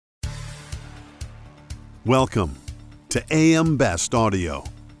Welcome to AM Best Audio.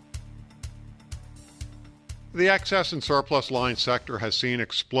 The excess and surplus line sector has seen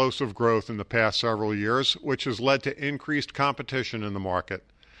explosive growth in the past several years, which has led to increased competition in the market.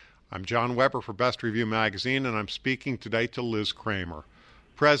 I'm John Weber for Best Review Magazine, and I'm speaking today to Liz Kramer,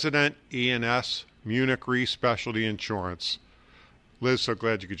 President, E&S, Munich Re Specialty Insurance. Liz, so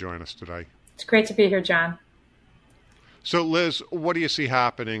glad you could join us today. It's great to be here, John. So, Liz, what do you see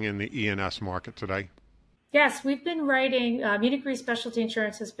happening in the E&S market today? Yes, we've been writing, Munich Re Specialty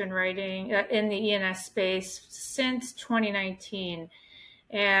Insurance has been writing in the E&S space since 2019.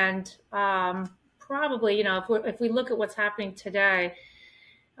 And probably, if we look at what's happening today,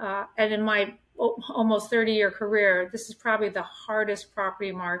 and in my almost 30-year career, this is probably the hardest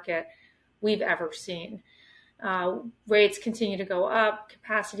property market we've ever seen. Rates continue to go up,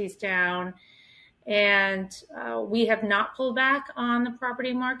 capacity's down, and we have not pulled back on the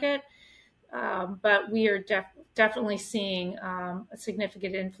property market. But we are definitely seeing a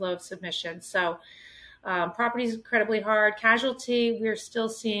significant inflow of submissions. So property is incredibly hard. Casualty, we're still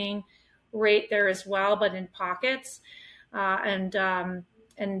seeing rate there as well, but in pockets. And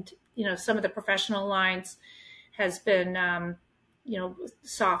some of the professional lines has been,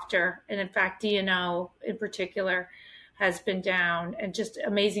 softer. And in fact, D&O in particular has been down. And just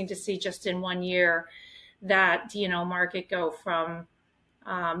amazing to see just in 1 year that D&O market go from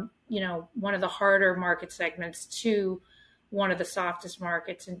one of the harder market segments to one of the softest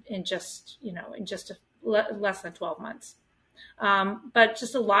markets in just less than 12 months. But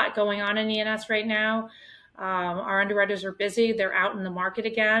just a lot going on in E&S right now. Our underwriters are busy. They're out in the market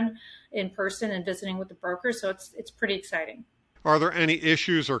again in person and visiting with the brokers. So it's pretty exciting. Are there any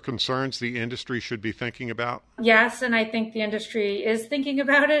issues or concerns the industry should be thinking about? Yes, and I think the industry is thinking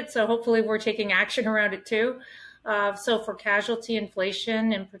about it. So hopefully we're taking action around it too. So for casualty,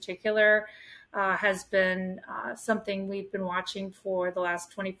 inflation in particular has been something we've been watching for the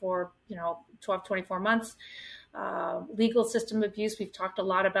last 12, 24 months. Legal system abuse, we've talked a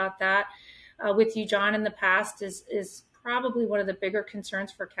lot about that with you, John, in the past is probably one of the bigger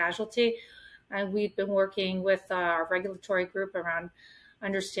concerns for casualty. And we've been working with our regulatory group around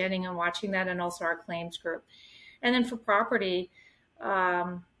understanding and watching that, and also our claims group. And then for property,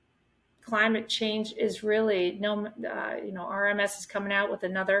 climate change is really RMS is coming out with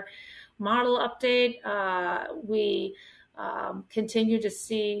another model update. We continue to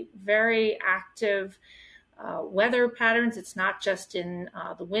see very active weather patterns. It's not just in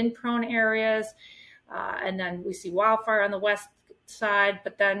the wind-prone areas. And then we see wildfire on the west side.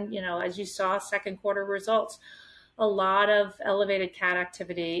 But then, as you saw, second quarter results, a lot of elevated cat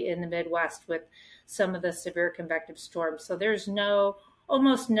activity in the Midwest with some of the severe convective storms. So there's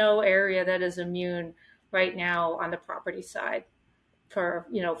almost no area that is immune right now on the property side for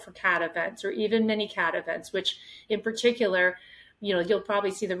cat events or even mini cat events, which in particular, you'll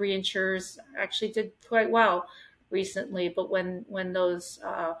probably see the reinsurers actually did quite well recently. But when those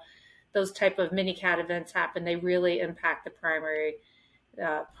type of mini cat events happen, they really impact the primary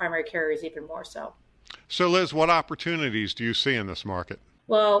carriers even more so. So Liz, what opportunities do you see in this market?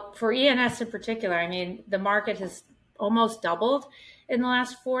 Well, for E&S in particular, the market has almost doubled in the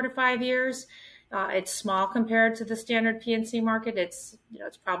last 4 to 5 years. It's small compared to the standard P&C market. It's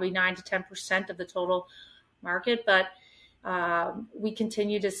probably 9 to 10% of the total market, but we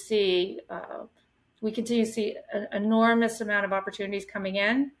continue to see an enormous amount of opportunities coming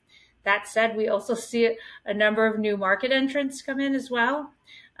in. That said, we also see a number of new market entrants come in as well,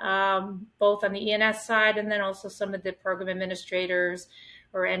 both on the E&S side and then also some of the program administrators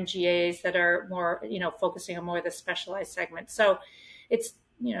or MGAs that are more, focusing on more of the specialized segment. So it's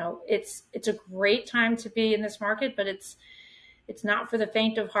a great time to be in this market, but it's not for the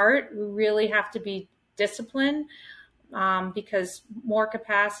faint of heart. We really have to be disciplined because more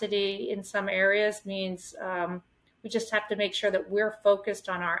capacity in some areas means we just have to make sure that we're focused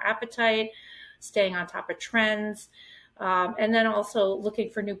on our appetite, staying on top of trends, and then also looking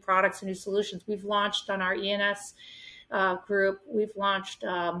for new products and new solutions. We've launched on our E&S group, we've launched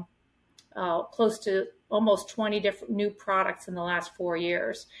close to almost 20 different new products in the last 4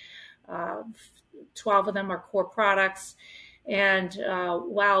 years. 12 of them are core products. And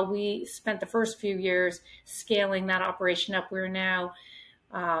while we spent the first few years scaling that operation up, we're now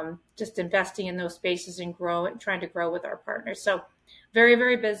just investing in those spaces and trying to grow with our partners. So very,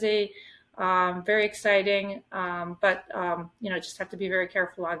 very busy, very exciting, but just have to be very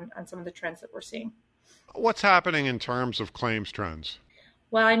careful on some of the trends that we're seeing. What's happening in terms of claims trends?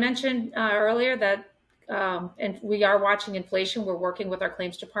 Well, I mentioned earlier that, and we are watching inflation. We're working with our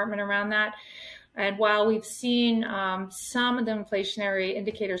claims department around that. And while we've seen some of the inflationary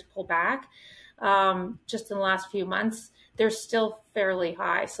indicators pull back, just in the last few months, they're still fairly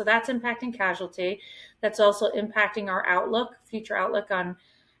high. So that's impacting casualty. That's also impacting our outlook, future outlook on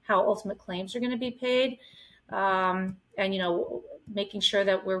how ultimate claims are going to be paid. And, making sure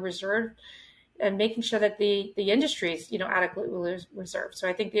that we're reserved and making sure that the industry is, adequately reserved. So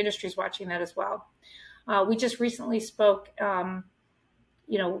I think the industry is watching that as well. We just recently spoke,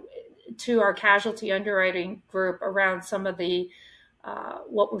 to our casualty underwriting group around some of the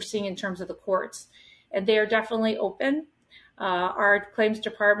what we're seeing in terms of the courts, and they are definitely open. Our claims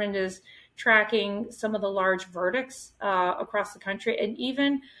department is tracking some of the large verdicts across the country, and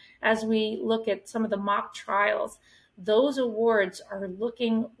even as we look at some of the mock trials, those awards are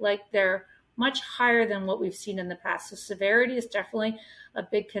looking like they're much higher than what we've seen in the past. So severity is definitely a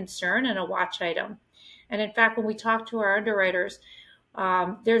big concern and a watch item. And in fact, when we talk to our underwriters,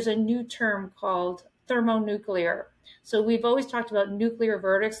 there's a new term called thermonuclear. So we've always talked about nuclear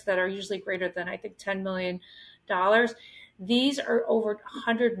verdicts that are usually greater than, I think, $10 million. These are over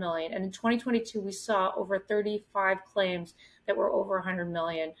 $100 million. And in 2022, we saw over 35 claims that were over $100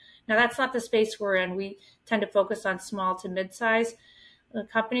 million. Now, that's not the space we're in. We tend to focus on small to mid-size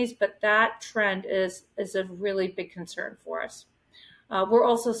companies, but that trend is a really big concern for us. We're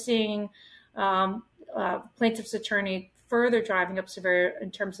also seeing plaintiff's attorney further driving up severity in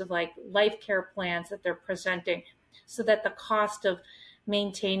terms of like life care plans that they're presenting, so that the cost of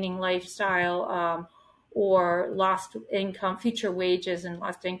maintaining lifestyle or lost income, future wages and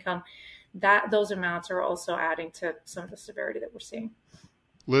lost income, that those amounts are also adding to some of the severity that we're seeing.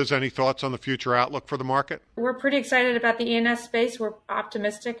 Liz, any thoughts on the future outlook for the market? We're pretty excited about the E&S space. We're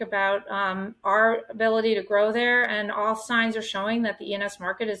optimistic about our ability to grow there, and all signs are showing that the E&S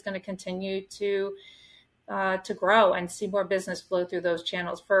market is going to continue to grow and see more business flow through those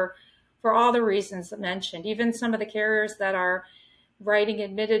channels for all the reasons mentioned. Even some of the carriers that are writing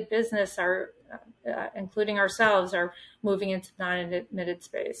admitted business are, including ourselves, are moving into non-admitted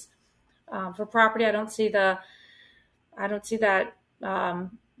space. For property, I don't see that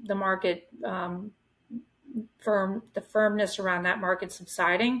the market the firmness around that market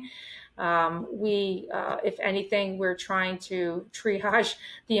subsiding. If anything, we're trying to triage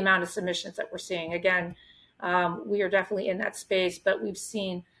the amount of submissions that we're seeing. Again, we are definitely in that space, but we've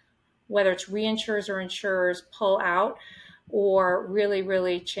seen whether it's reinsurers or insurers pull out or really,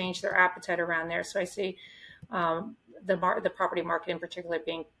 really change their appetite around there. So I see the property market in particular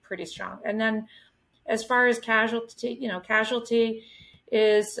being pretty strong. And then as far as casualty, casualty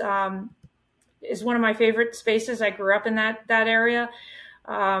is one of my favorite spaces. I grew up in that area.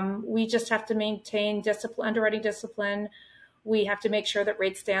 We just have to maintain underwriting discipline. We have to make sure that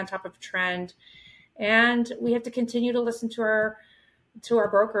rates stay on top of trend, and we have to continue to listen to our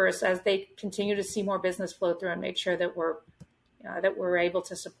brokers as they continue to see more business flow through and make sure that we're able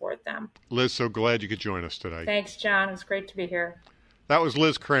to support them. Liz, so glad you could join us today. Thanks, John. It was great to be here. That was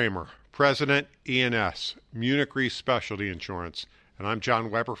Liz Kramer, President, E&S, Munich Re Specialty Insurance. And I'm John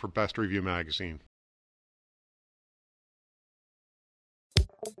Weber for Best Review Magazine.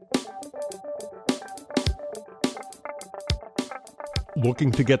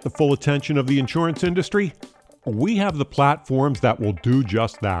 Looking to get the full attention of the insurance industry? We have the platforms that will do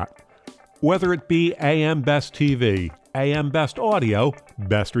just that. Whether it be AM Best TV, AM Best Audio,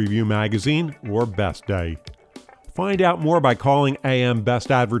 Best Review Magazine, or Best Day. Find out more by calling AM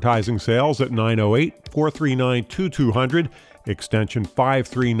Best Advertising Sales at 908-439-2200, extension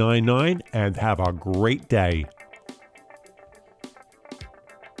 5399, and have a great day.